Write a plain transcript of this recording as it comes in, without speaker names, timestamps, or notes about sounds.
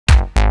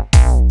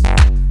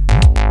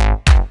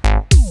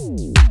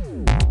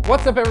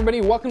What's up,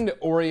 everybody? Welcome to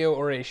Oreo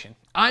Oration.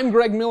 I'm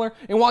Greg Miller,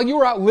 and while you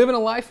were out living a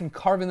life and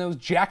carving those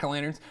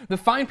jack-o'-lanterns, the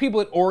fine people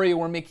at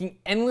Oreo are making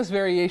endless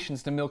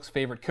variations to Milk's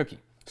favorite cookie.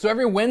 So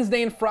every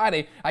Wednesday and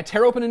Friday, I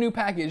tear open a new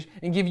package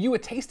and give you a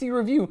tasty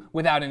review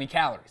without any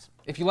calories.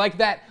 If you like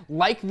that,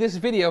 like this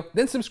video,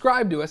 then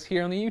subscribe to us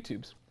here on the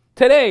YouTubes.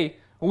 Today,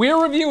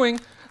 we're reviewing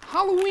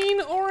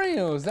Halloween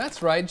Oreos.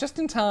 That's right, just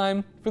in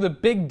time for the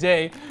big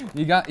day.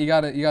 You got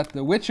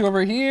the witch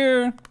over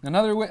here,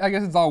 another witch. I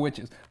guess it's all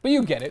witches, but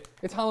you get it.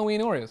 It's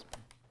Halloween Oreos.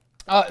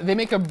 They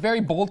make a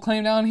very bold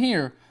claim down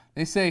here.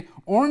 They say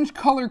orange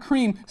color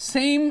cream,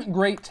 same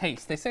great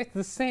taste. They say it's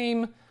the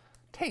same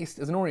taste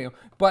as an Oreo,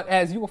 but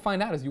as you will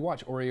find out as you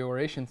watch Oreo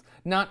Orations,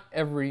 not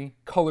every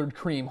colored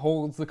cream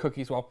holds the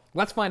cookies well.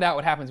 Let's find out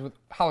what happens with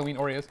Halloween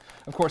Oreos.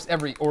 Of course,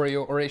 every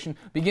Oreo Oration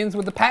begins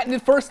with the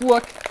patented first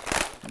look.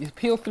 You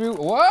peel through,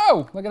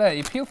 whoa, look at that.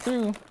 You peel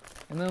through,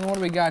 and then what do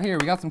we got here?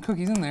 We got some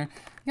cookies in there.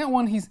 You got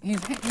one, he's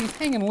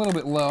hanging a little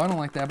bit low. I don't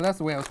like that, but that's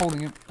the way I was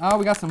holding it. Oh,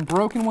 we got some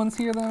broken ones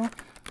here, though.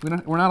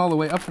 We're not all the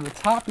way up to the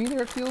top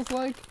either, it feels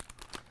like.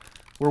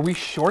 Were we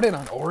shorted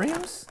on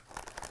Oreos?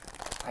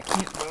 I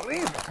can't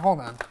believe it.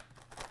 Hold on.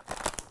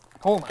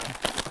 Hold on.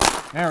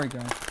 There we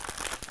go.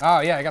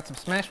 Oh, yeah, I got some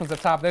smashed ones up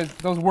top.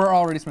 Those were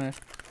already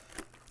smashed.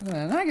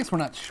 I guess we're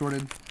not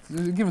shorted.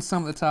 Give us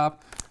some at the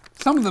top.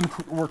 Some of them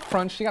were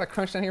crunched. You got a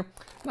crunch down here.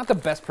 Not the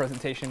best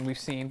presentation we've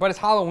seen, but it's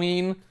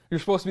Halloween. You're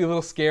supposed to be a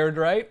little scared,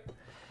 right?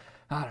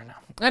 I don't know.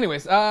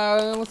 Anyways,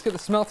 let's get the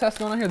smell test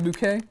going on here, the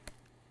bouquet.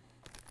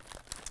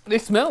 They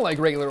smell like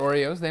regular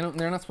Oreos.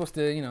 They're not supposed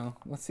to, you know,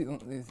 let's see.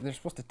 They're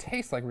supposed to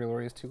taste like real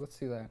Oreos too. Let's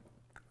see that.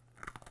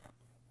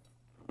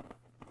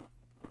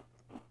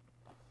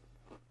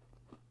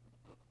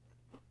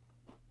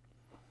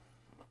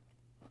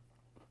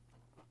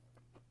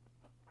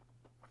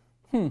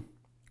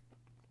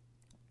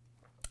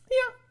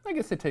 I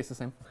guess they taste the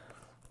same.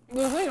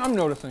 The thing I'm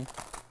noticing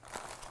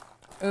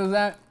is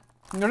that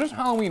they're just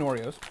Halloween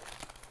Oreos.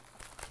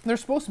 They're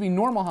supposed to be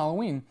normal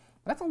Halloween.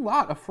 That's a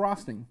lot of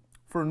frosting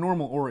for a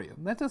normal Oreo.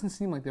 That doesn't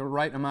seem like the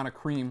right amount of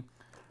cream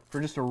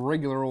for just a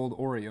regular old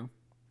Oreo.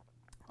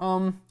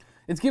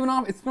 It's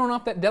throwing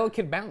off that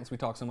delicate balance we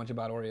talk so much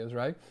about Oreos,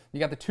 right? You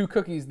got the two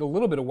cookies, the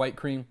little bit of white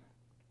cream,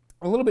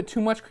 a little bit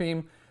too much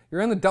cream. You're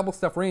in the double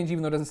stuff range,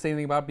 even though it doesn't say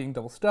anything about being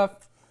double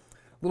stuffed.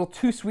 A little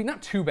too sweet,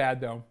 not too bad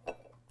though.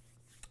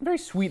 Very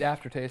sweet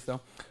aftertaste,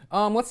 though.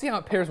 Let's see how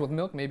it pairs with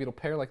milk. Maybe it'll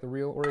pair like the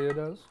real Oreo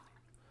does.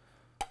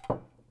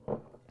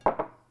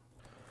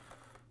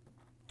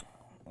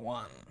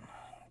 1,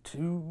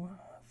 2,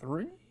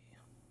 3.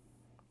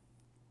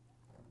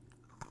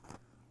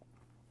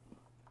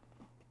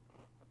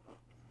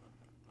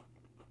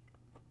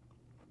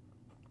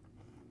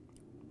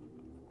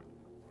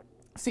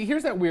 See,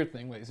 here's that weird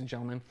thing, ladies and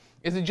gentlemen.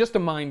 Is it just a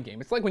mind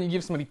game? It's like when you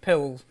give somebody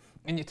pills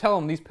and you tell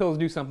them these pills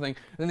do something,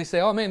 and then they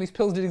say, oh man, these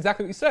pills did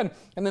exactly what you said.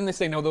 And then they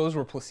say, no, those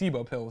were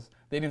placebo pills.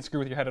 They didn't screw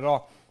with your head at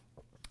all.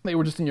 They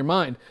were just in your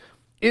mind.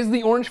 Is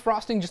the orange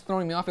frosting just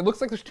throwing me off? It looks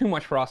like there's too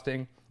much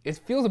frosting. It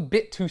feels a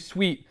bit too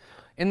sweet.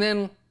 And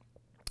then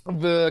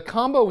the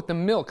combo with the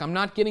milk, I'm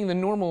not getting the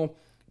normal,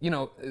 you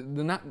know,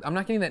 I'm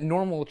not getting that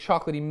normal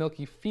chocolatey,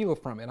 milky feel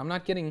from it. I'm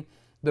not getting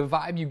the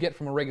vibe you get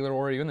from a regular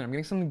Oreo in there. I'm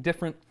getting something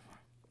different,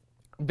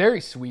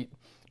 very sweet,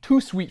 too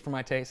sweet for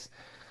my taste.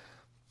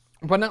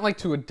 But not like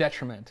to a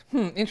detriment.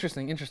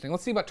 Interesting.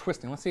 Let's see about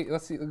twisting. Let's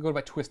go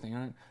by twisting. All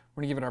right?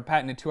 We're gonna give it our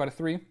patented 2 out of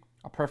 3.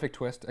 A perfect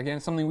twist.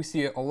 Again, something we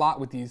see a lot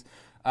with these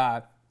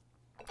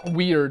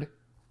weird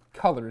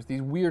colors,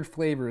 these weird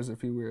flavors,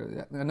 if you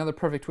will. Another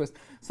perfect twist.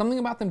 Something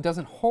about them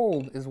doesn't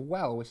hold as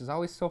well, which is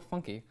always so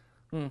funky.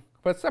 But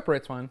it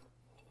separates fine.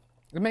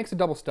 It makes a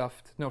double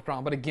stuffed, no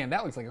problem. But again,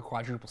 that looks like a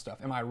quadruple stuff.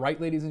 Am I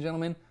right, ladies and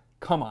gentlemen?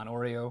 Come on,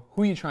 Oreo.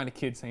 Who are you trying to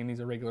kid saying these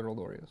are regular old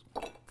Oreos?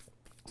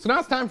 So now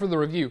it's time for the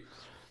review.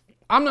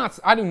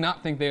 I do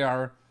not think they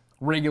are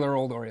regular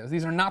old Oreos.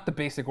 These are not the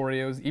basic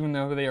Oreos, even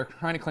though they are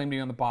trying to claim to be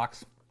on the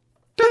box.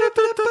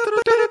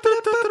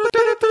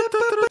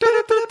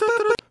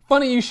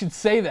 Funny you should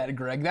say that,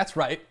 Greg. That's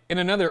right. In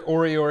another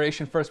Oreo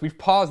Oration first, we've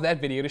paused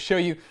that video to show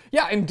you,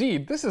 yeah,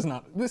 indeed, this is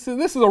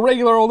a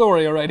regular old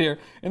Oreo right here.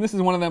 And this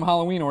is one of them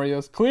Halloween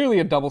Oreos. Clearly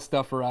a double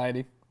stuff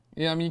variety.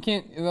 Yeah, I mean, you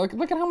can't,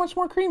 look at how much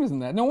more cream is in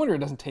that. No wonder it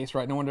doesn't taste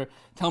right. No wonder,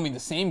 tell me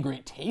the same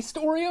great taste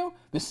Oreo?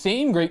 The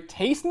same great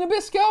taste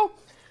Nabisco?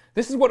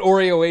 This is what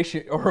Oreo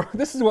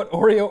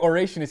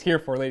Oration is here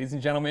for, ladies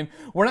and gentlemen.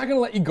 We're not going to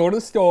let you go to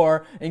the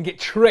store and get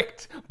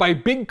tricked by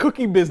big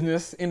cookie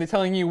business into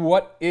telling you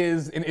what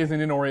is and isn't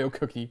an Oreo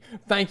cookie.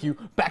 Thank you.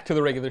 Back to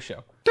the regular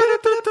show.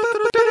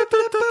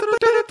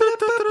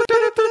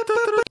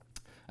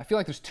 I feel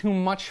like there's too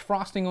much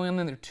frosting going on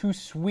there. They're too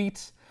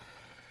sweet.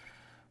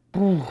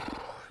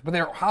 But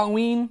they're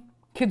Halloween.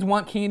 Kids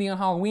want candy on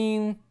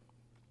Halloween.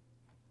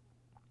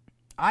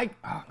 Oh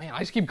man, I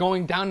just keep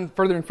going down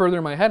further and further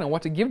in my head on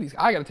what to give these.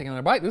 I gotta take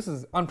another bite. This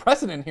is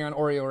unprecedented here on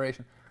Oreo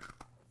Oration.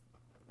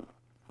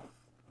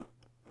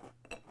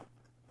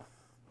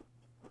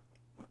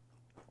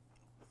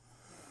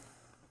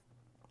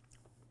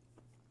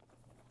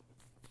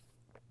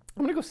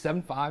 I'm gonna go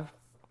 7.5.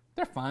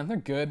 They're fine. They're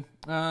good.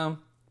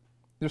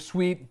 They're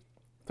sweet.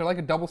 They're like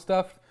a double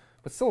stuffed,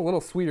 but still a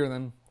little sweeter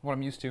than what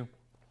I'm used to.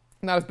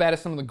 Not as bad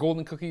as some of the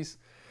golden cookies.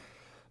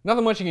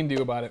 Nothing much you can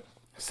do about it.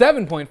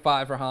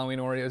 7.5 for Halloween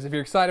Oreos. If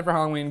you're excited for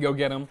Halloween, go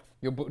get them.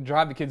 You'll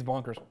drive the kids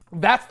bonkers.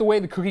 That's the way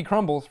the cookie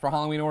crumbles for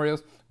Halloween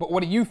Oreos, but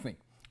what do you think?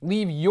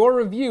 Leave your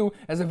review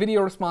as a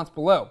video response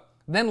below.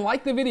 Then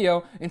like the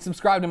video and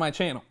subscribe to my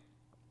channel.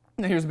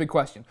 Now here's a big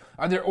question.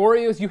 Are there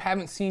Oreos you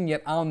haven't seen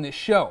yet on this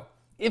show?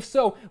 If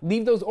so,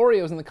 leave those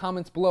Oreos in the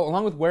comments below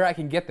along with where I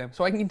can get them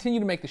so I can continue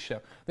to make the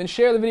show. Then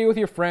share the video with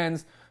your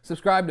friends,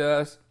 subscribe to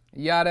us,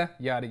 yada,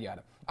 yada,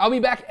 yada. I'll be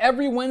back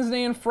every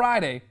Wednesday and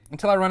Friday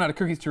until I run out of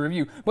cookies to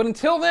review. But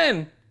until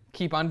then,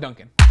 keep on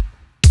dunking.